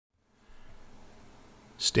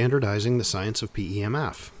Standardizing the science of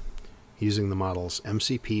PEMF using the models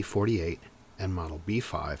MCP48 and Model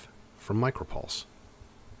B5 from Micropulse.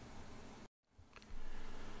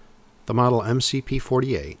 The Model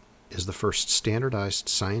MCP48 is the first standardized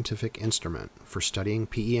scientific instrument for studying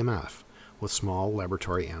PEMF with small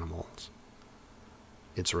laboratory animals.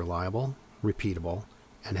 It's reliable, repeatable,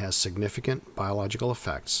 and has significant biological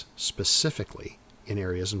effects specifically in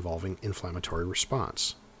areas involving inflammatory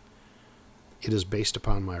response. It is based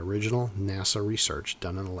upon my original NASA research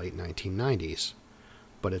done in the late 1990s,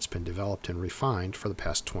 but it's been developed and refined for the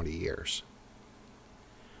past 20 years.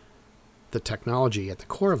 The technology at the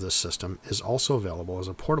core of this system is also available as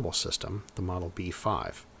a portable system, the Model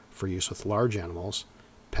B5, for use with large animals,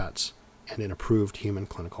 pets, and in approved human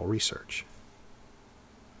clinical research.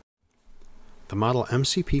 The Model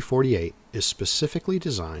MCP48 is specifically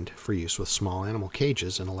designed for use with small animal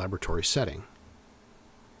cages in a laboratory setting.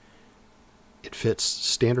 It fits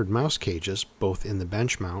standard mouse cages both in the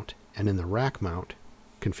bench mount and in the rack mount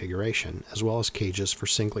configuration, as well as cages for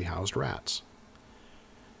singly housed rats.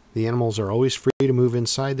 The animals are always free to move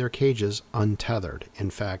inside their cages untethered.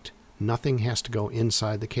 In fact, nothing has to go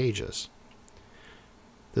inside the cages.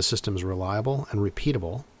 The system is reliable and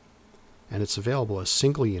repeatable, and it's available as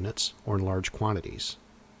single units or in large quantities.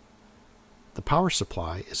 The power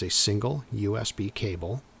supply is a single USB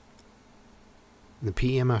cable. The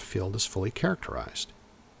PEMF field is fully characterized.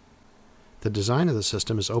 The design of the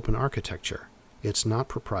system is open architecture. It's not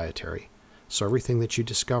proprietary, so everything that you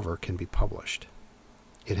discover can be published.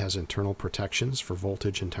 It has internal protections for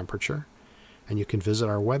voltage and temperature, and you can visit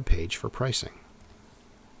our webpage for pricing.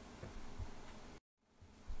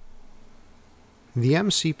 The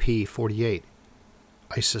MCP48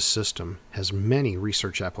 ICES system has many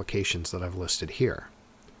research applications that I've listed here.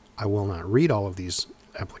 I will not read all of these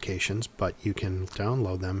applications, but you can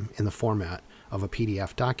download them in the format of a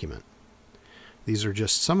PDF document. These are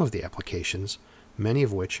just some of the applications, many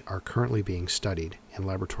of which are currently being studied in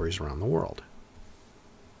laboratories around the world.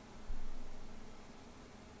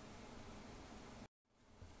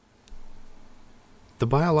 The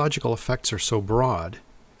biological effects are so broad,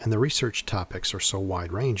 and the research topics are so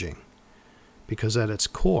wide-ranging, because at its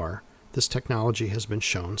core, this technology has been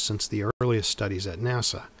shown since the earliest studies at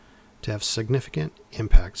NASA to have significant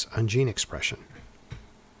impacts on gene expression.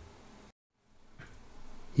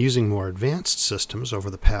 Using more advanced systems over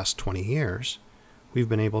the past 20 years, we've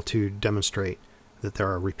been able to demonstrate that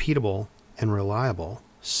there are repeatable and reliable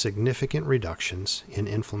significant reductions in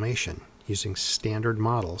inflammation using standard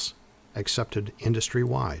models accepted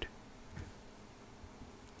industry-wide.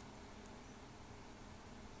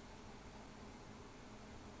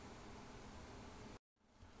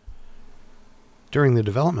 During the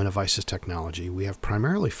development of ICES technology, we have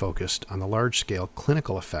primarily focused on the large-scale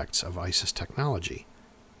clinical effects of ICES technology.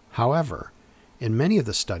 However, in many of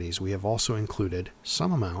the studies, we have also included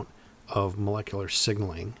some amount of molecular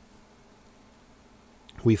signaling.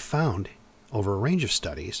 We've found, over a range of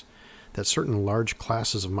studies, that certain large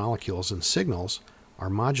classes of molecules and signals are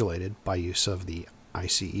modulated by use of the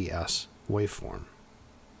ICES waveform.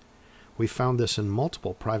 We found this in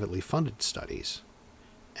multiple privately funded studies,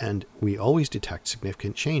 and we always detect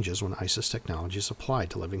significant changes when ICES technology is applied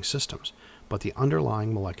to living systems, but the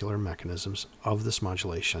underlying molecular mechanisms of this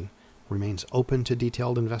modulation remains open to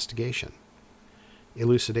detailed investigation.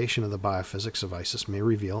 Elucidation of the biophysics of ICES may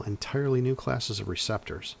reveal entirely new classes of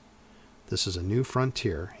receptors. This is a new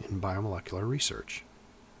frontier in biomolecular research.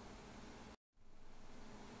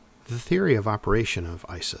 The theory of operation of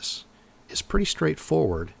ICES is pretty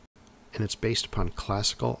straightforward, and it's based upon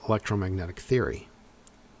classical electromagnetic theory.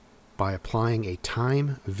 By applying a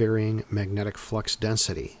time-varying magnetic flux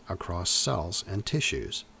density across cells and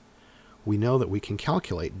tissues, we know that we can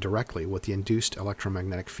calculate directly what the induced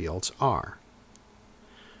electromagnetic fields are.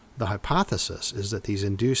 The hypothesis is that these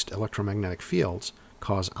induced electromagnetic fields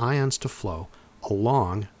cause ions to flow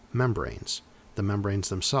along membranes, the membranes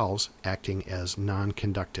themselves acting as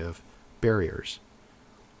non-conductive barriers.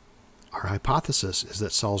 Our hypothesis is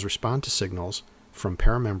that cells respond to signals from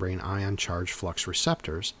paramembrane ion charge flux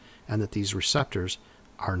receptors, and that these receptors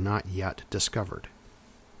are not yet discovered.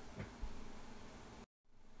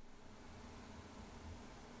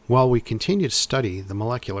 While we continue to study the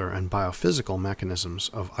molecular and biophysical mechanisms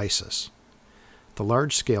of ICES, the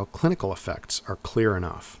large-scale clinical effects are clear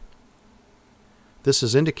enough. This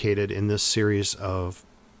is indicated in this series of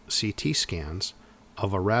CT scans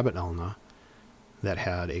of a rabbit ulna that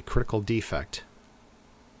had a critical defect.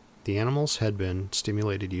 The animals had been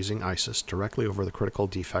stimulated using ICES directly over the critical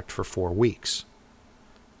defect for 4 weeks.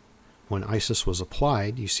 When ICES was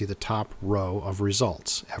applied, you see the top row of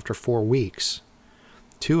results. After 4 weeks,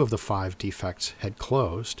 2 of the 5 defects had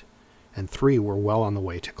closed, and 3 were well on the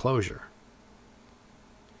way to closure.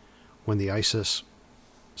 When the ICES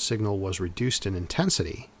signal was reduced in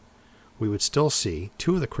intensity, we would still see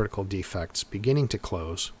 2 of the critical defects beginning to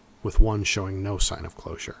close, with 1 showing no sign of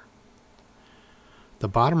closure. The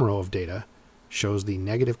bottom row of data shows the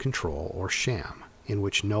negative control, or sham, in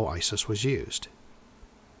which no ICES was used.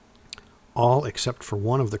 All except for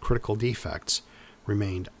 1 of the critical defects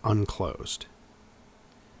remained unclosed.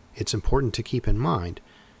 It's important to keep in mind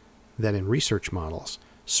that in research models,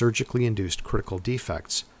 surgically induced critical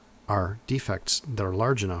defects are defects that are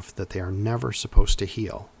large enough that they are never supposed to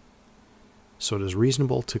heal. So it is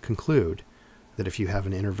reasonable to conclude that if you have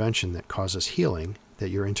an intervention that causes healing, that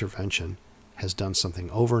your intervention has done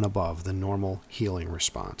something over and above the normal healing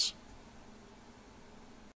response.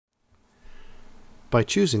 By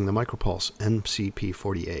choosing the Micropulse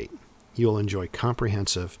MCP48, you will enjoy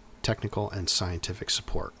comprehensive technical and scientific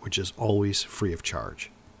support, which is always free of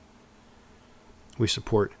charge. We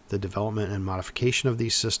support the development and modification of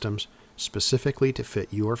these systems specifically to fit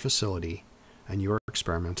your facility and your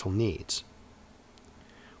experimental needs.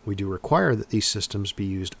 We do require that these systems be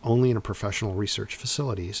used only in professional research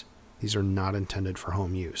facilities. These are not intended for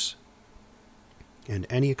home use. And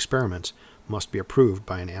any experiments must be approved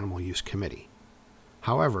by an animal use committee.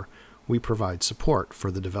 However, we provide support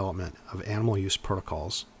for the development of animal use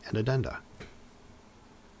protocols and addenda.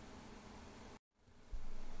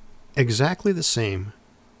 Exactly the same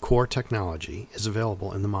core technology is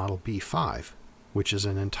available in the Model B5, which is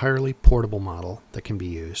an entirely portable model that can be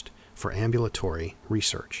used for ambulatory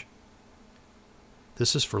research.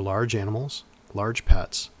 This is for large animals, large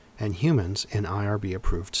pets, and humans in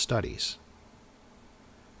IRB-approved studies.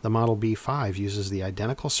 The Model B5 uses the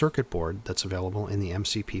identical circuit board that's available in the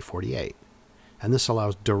MCP48, and this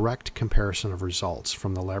allows direct comparison of results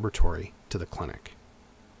from the laboratory to the clinic.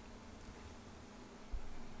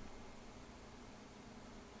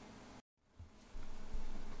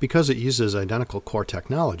 Because it uses identical core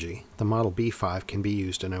technology, the Model B5 can be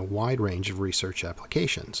used in a wide range of research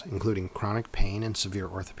applications, including chronic pain and severe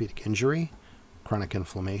orthopedic injury, chronic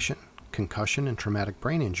inflammation, concussion and traumatic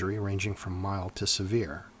brain injury ranging from mild to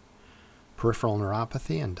severe, peripheral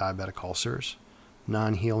neuropathy and diabetic ulcers,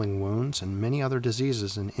 non-healing wounds, and many other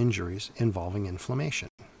diseases and injuries involving inflammation.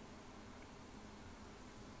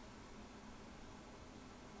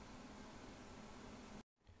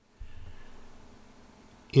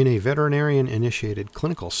 In a veterinarian-initiated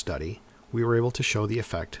clinical study, we were able to show the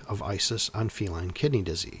effect of ICES on feline kidney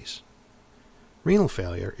disease. Renal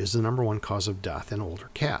failure is the #1 cause of death in older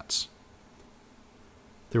cats.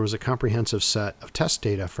 There was a comprehensive set of test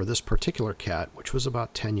data for this particular cat, which was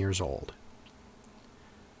about 10 years old.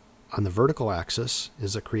 On the vertical axis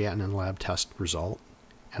is a creatinine lab test result,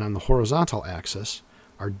 and on the horizontal axis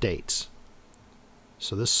are dates.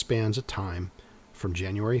 So this spans a time from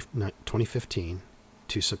January 2015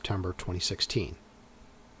 to September 2016.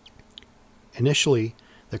 Initially,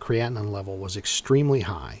 the creatinine level was extremely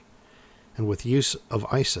high, and with use of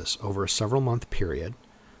ICES over a several-month period,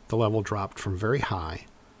 the level dropped from very high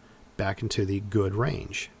back into the good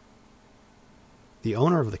range. The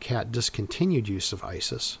owner of the cat discontinued use of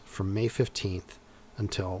ICES from May 15th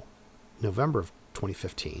until November of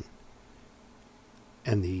 2015,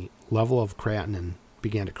 and the level of creatinine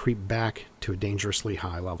began to creep back to a dangerously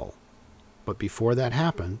high level. But before that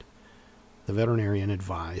happened, the veterinarian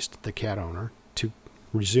advised the cat owner to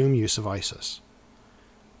resume use of ICES.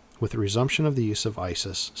 With the resumption of the use of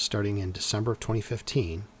ICES starting in December of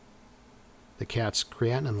 2015, the cat's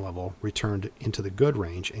creatinine level returned into the good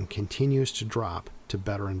range and continues to drop to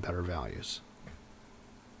better and better values.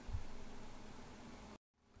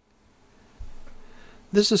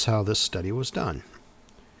 This is how this study was done.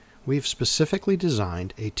 We've specifically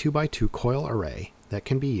designed a 2x2 coil array that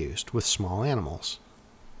can be used with small animals.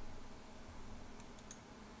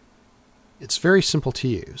 It's very simple to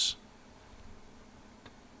use.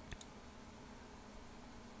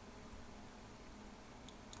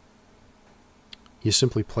 You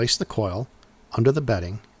simply place the coil under the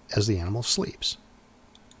bedding as the animal sleeps.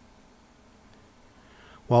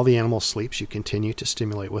 While the animal sleeps, you continue to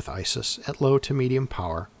stimulate with ICES at low to medium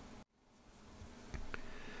power.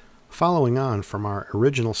 Following on from our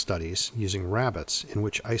original studies using rabbits, in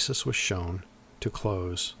which ICES was shown to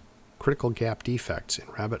close critical gap defects in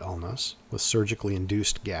rabbit ulnas with surgically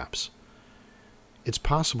induced gaps, it's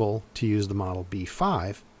possible to use the Model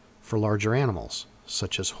B5 for larger animals,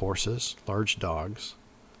 such as horses, large dogs,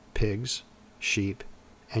 pigs, sheep,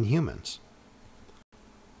 and humans.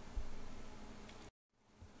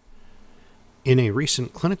 In a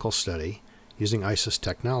recent clinical study using ICES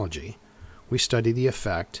technology, we studied the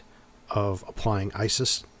effect of applying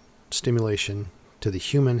ICES stimulation to the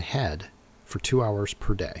human head for 2 hours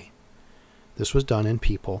per day. This was done in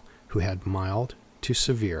people who had mild to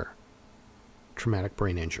severe traumatic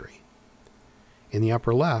brain injury. In the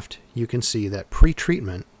upper left, you can see that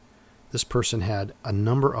pre-treatment, this person had a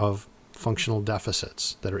number of functional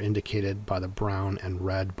deficits that are indicated by the brown and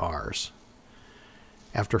red bars.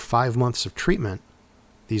 After 5 months of treatment,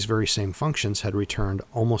 these very same functions had returned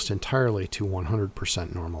almost entirely to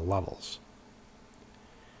 100% normal levels.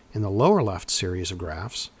 In the lower left series of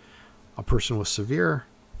graphs, a person with severe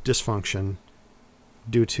dysfunction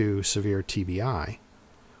due to severe TBI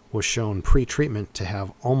was shown pre-treatment to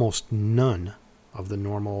have almost none of the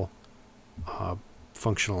normal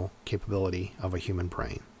functional capability of a human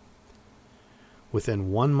brain.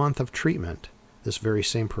 Within 1 month of treatment, this very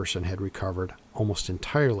same person had recovered almost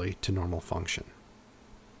entirely to normal function.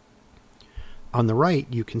 On the right,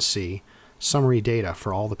 you can see summary data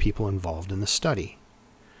for all the people involved in the study.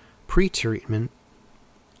 Pre-treatment,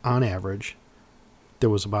 on average, there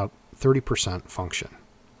was about 30% function.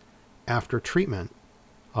 After treatment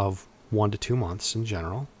of 1 to 2 months in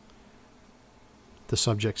general, the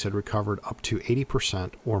subjects had recovered up to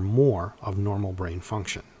 80% or more of normal brain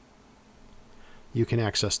function. You can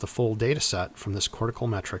access the full data set from this cortical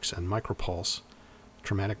metrics and micropulse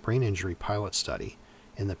traumatic brain injury pilot study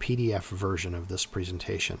in the PDF version of this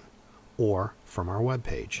presentation or from our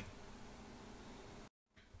webpage.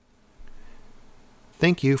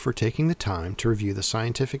 Thank you for taking the time to review the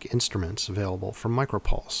scientific instruments available from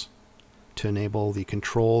micropulse to enable the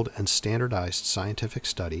controlled and standardized scientific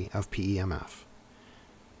study of PEMF.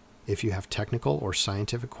 If you have technical or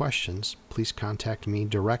scientific questions, please contact me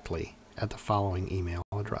directly at the following email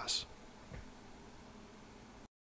address.